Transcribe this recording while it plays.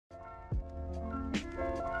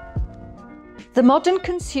The modern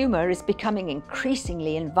consumer is becoming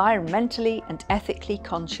increasingly environmentally and ethically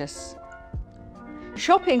conscious.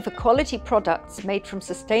 Shopping for quality products made from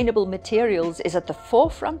sustainable materials is at the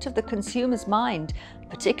forefront of the consumer's mind,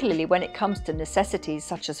 particularly when it comes to necessities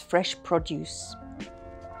such as fresh produce.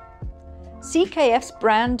 CKF's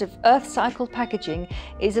brand of Earthcycle packaging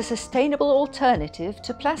is a sustainable alternative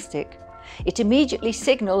to plastic. It immediately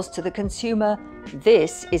signals to the consumer,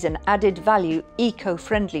 this is an added value,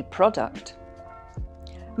 eco-friendly product.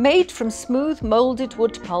 Made from smooth moulded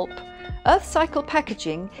wood pulp, Earthcycle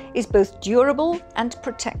packaging is both durable and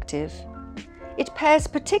protective. It pairs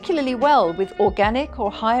particularly well with organic or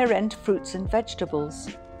higher-end fruits and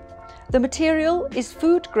vegetables. The material is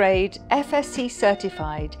food-grade, FSC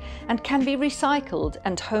certified and can be recycled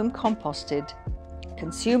and home composted.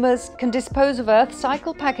 Consumers can dispose of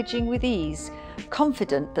Earthcycle packaging with ease,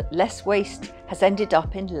 confident that less waste has ended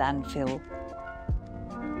up in landfill.